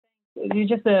You're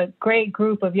just a great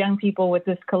group of young people with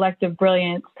this collective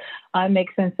brilliance. It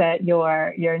makes sense that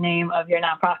your name of your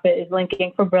nonprofit is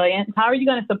linking For Brilliance. How are you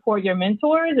going to support your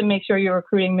mentors and make sure you're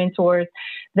recruiting mentors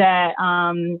that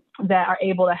are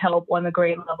able to help on the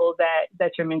grade level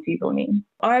that your mentees will need?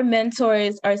 Our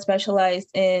mentors are specialized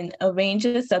in a range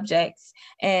of subjects,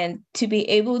 and to be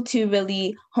able to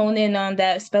really hone in on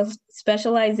that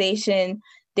specialization,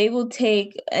 they will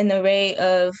take an array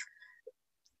of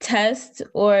tests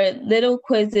or little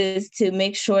quizzes to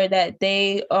make sure that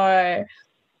they are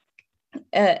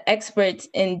experts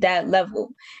in that level.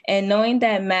 And knowing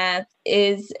that math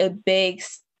is a big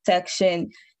section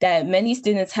that many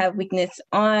students have weakness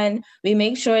on, we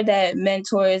make sure that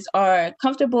mentors are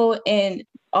comfortable in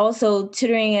also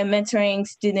tutoring and mentoring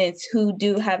students who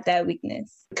do have that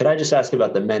weakness. Could I just ask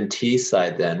about the mentee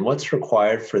side then? What's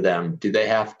required for them? Do they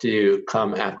have to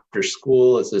come after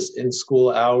school? Is this in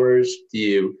school hours? Do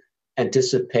you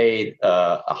anticipate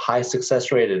a high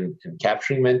success rate in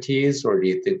capturing mentees, or do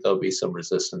you think there'll be some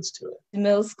resistance to it?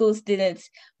 Middle school students,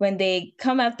 when they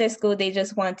come after school, they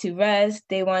just want to rest,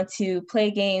 they want to play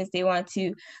games, they want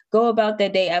to go about their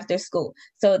day after school.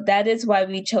 So that is why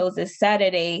we chose a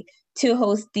Saturday to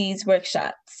host these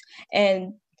workshops.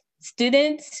 And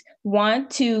students want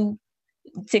to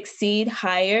succeed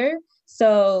higher,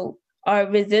 so our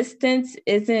resistance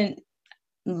isn't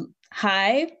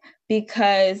high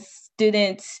because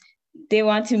students, they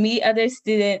want to meet other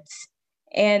students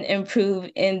and improve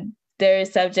in their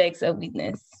subjects of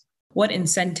weakness. What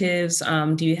incentives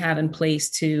do you have in place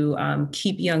to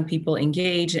keep young people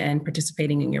engaged and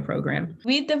participating in your program?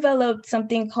 We developed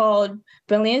something called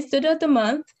Brilliant Student of the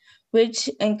Month, which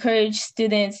encouraged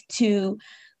students to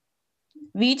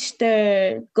reach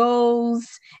their goals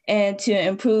and to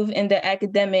improve in their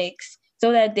academics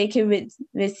so that they can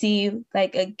receive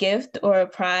like a gift or a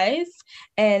prize.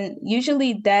 And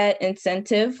usually that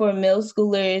incentive for middle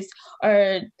schoolers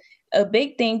are a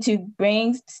big thing to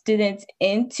bring students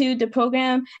into the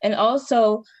program and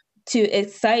also to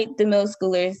excite the middle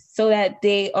schoolers so that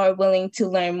they are willing to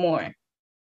learn more.